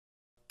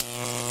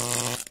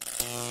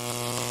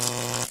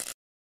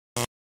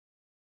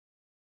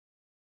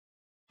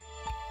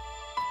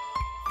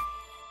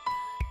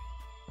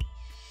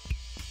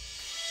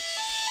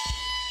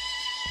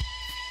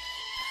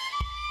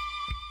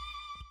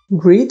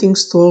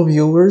Greetings to all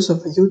viewers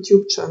of the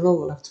YouTube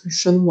channel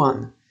Electrician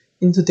 1.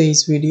 In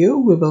today's video,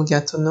 we will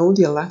get to know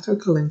the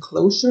electrical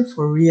enclosure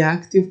for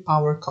reactive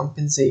power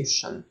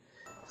compensation.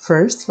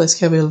 First, let's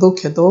have a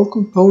look at all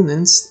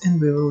components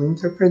and we will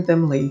interpret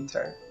them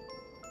later.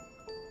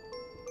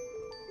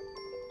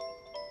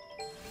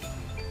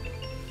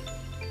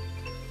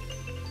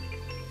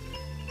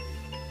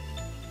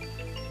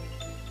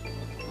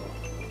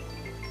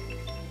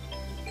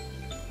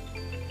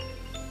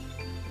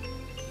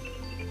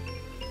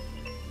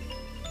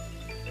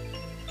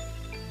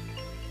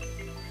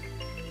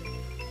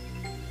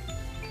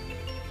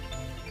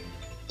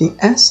 The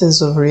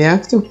essence of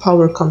reactive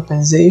power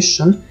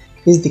compensation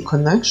is the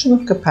connection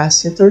of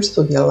capacitors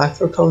to the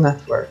electrical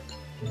network.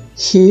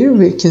 Here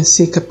we can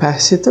see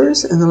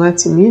capacitors, and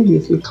let's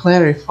immediately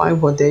clarify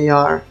what they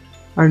are.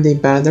 Are they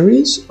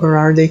batteries or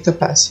are they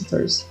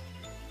capacitors?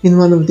 In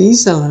one of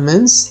these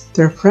elements,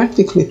 there are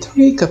practically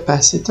three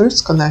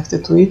capacitors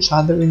connected to each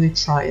other in a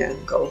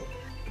triangle.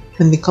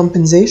 When the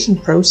compensation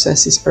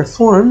process is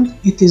performed,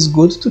 it is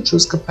good to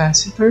choose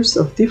capacitors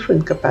of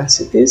different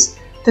capacities,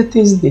 that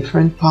is,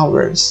 different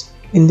powers.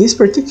 In this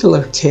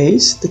particular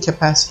case, the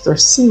capacitor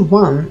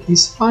C1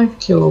 is 5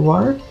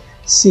 kW,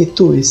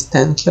 C2 is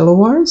 10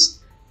 kW,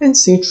 and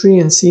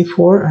C3 and C4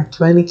 are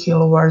 20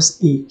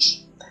 kW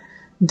each.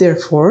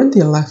 Therefore,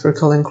 the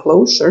electrical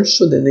enclosure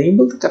should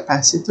enable the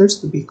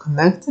capacitors to be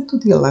connected to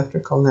the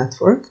electrical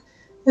network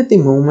at the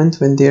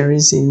moment when there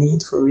is a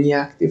need for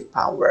reactive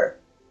power.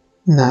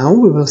 Now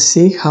we will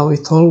see how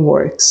it all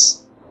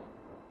works.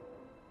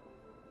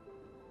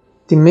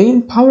 The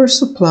main power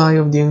supply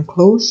of the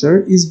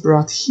enclosure is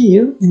brought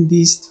here in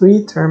these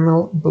three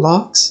thermal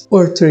blocks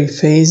or three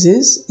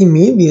phases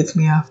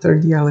immediately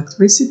after the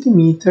electricity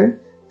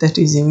meter, that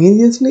is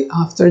immediately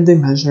after the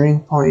measuring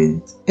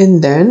point.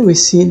 And then we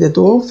see that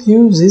all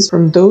fuses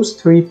from those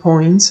 3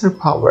 points are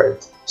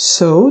powered.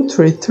 So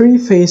through a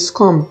three-phase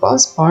comp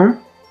bus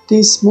bar,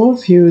 these small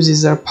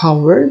fuses are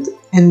powered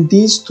and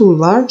these two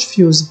large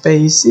fuse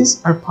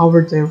bases are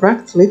powered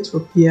directly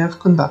through PF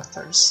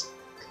conductors.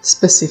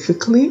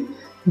 Specifically,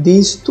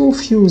 these two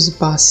fuse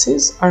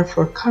buses are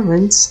for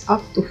currents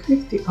up to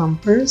 50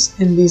 amperes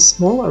and these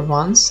smaller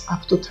ones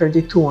up to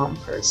 32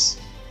 amperes.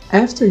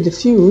 After the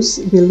fuse,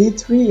 we lead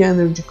three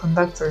energy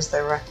conductors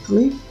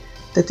directly,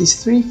 that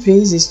is 3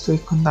 phases to a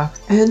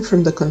conductor, and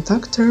from the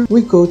conductor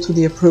we go to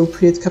the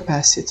appropriate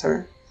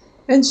capacitor,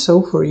 and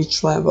so for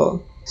each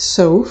level.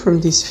 So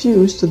from this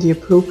fuse to the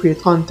appropriate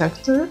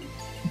contactor,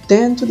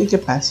 then to the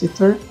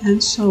capacitor,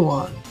 and so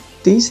on.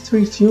 These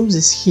 3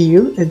 fuses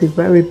here at the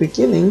very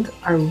beginning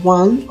are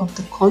one of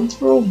the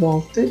control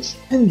voltage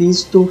and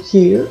these 2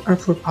 here are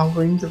for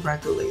powering the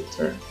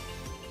regulator.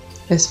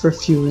 As for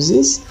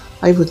fuses,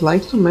 I would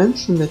like to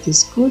mention that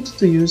it's good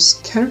to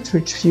use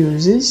cartridge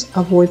fuses,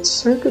 avoid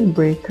circuit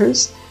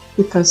breakers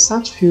because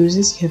such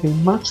fuses have a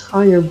much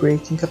higher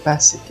breaking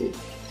capacity.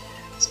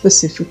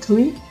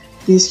 Specifically,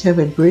 these have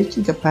a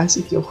breaking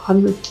capacity of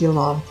 100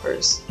 kA,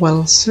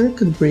 while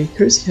circuit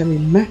breakers have a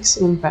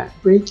maximum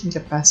breaking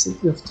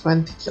capacity of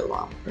 20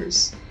 kA.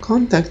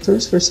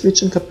 Contactors for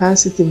switching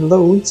capacitive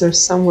loads are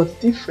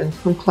somewhat different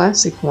from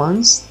classic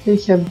ones. They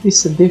have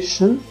this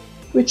addition,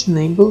 which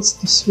enables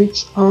to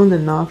switch on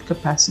and off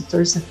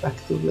capacitors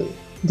effectively.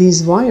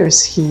 These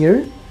wires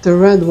here, the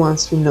red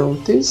ones we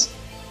notice,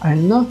 are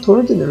not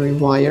ordinary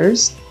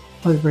wires,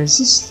 but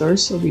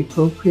resistors of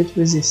appropriate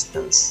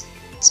resistance.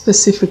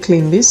 Specifically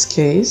in this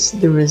case,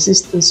 the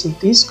resistance of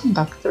these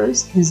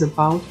conductors is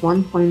about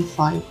 1.5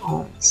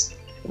 ohms.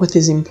 What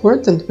is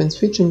important when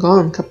switching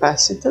on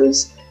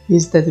capacitors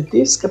is that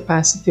this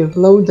capacitive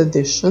load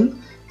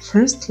addition,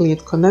 firstly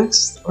it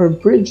connects or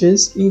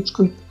bridges each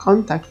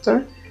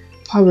contactor,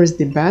 powers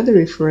the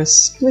battery for a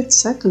split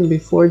second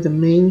before the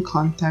main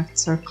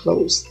contacts are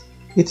closed.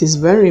 It is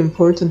very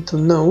important to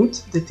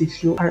note that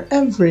if you are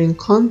ever in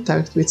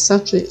contact with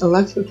such an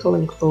electrical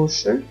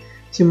enclosure,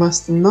 you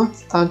must not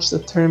touch the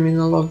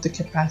terminal of the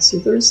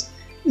capacitors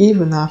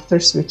even after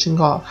switching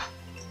off.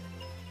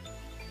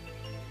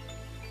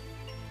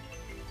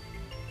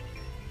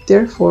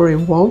 Therefore, a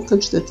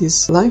voltage that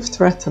is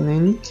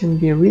life-threatening can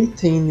be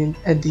retained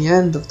at the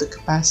end of the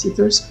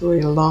capacitors for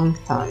a long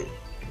time.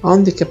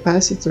 On the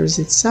capacitors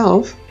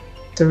itself,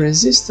 the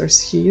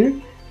resistors here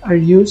are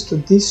used to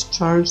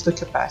discharge the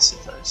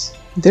capacitors.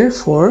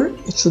 Therefore,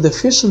 it should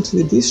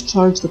efficiently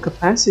discharge the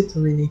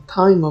capacitor in a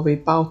time of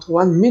about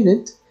 1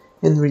 minute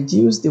and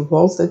reduce the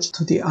voltage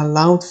to the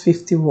allowed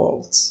 50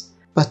 volts.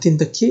 But in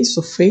the case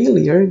of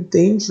failure,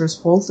 dangerous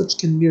voltage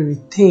can be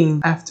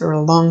retained after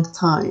a long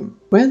time.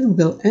 When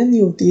will any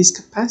of these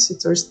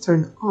capacitors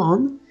turn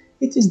on?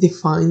 It is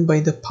defined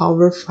by the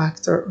power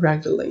factor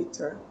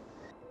regulator.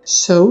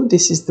 So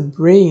this is the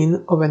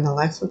brain of an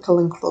electrical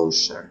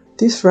enclosure.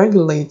 This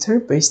regulator,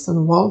 based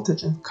on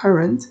voltage and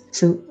current,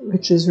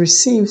 which is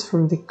received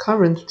from the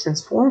current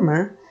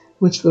transformer,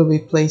 which will be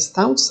placed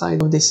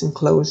outside of this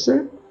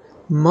enclosure,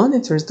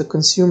 monitors the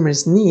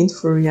consumer's need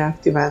for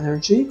reactive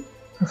energy,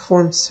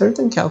 performs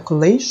certain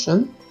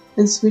calculation,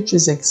 and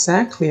switches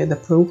exactly at the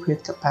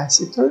appropriate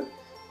capacitor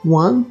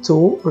 1,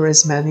 2, or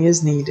as many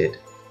as needed.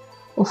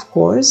 Of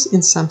course,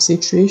 in some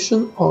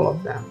situations, all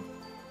of them.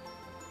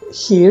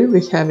 Here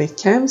we have a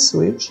cam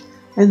switch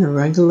and a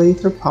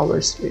regulator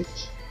power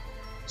switch.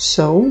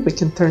 So we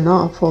can turn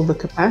off all the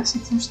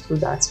capacitors through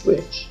that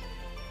switch.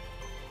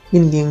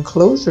 In the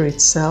enclosure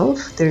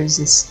itself, there is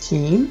a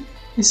scheme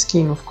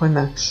of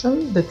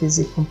connection that is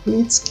a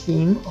complete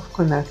scheme of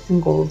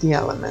connecting all the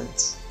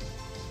elements.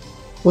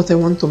 What I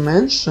want to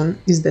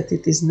mention is that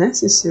it is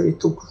necessary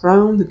to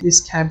ground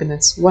these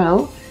cabinets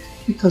well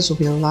because of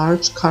the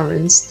large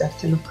currents that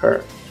can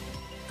occur.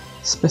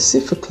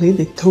 Specifically,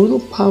 the total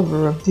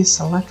power of this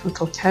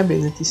electrical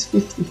cabinet is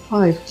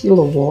 55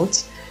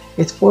 kilowatts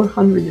at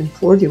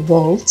 440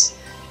 volts,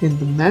 and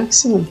the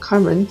maximum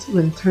current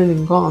when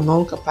turning on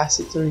all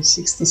capacitor is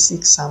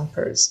 66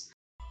 amperes.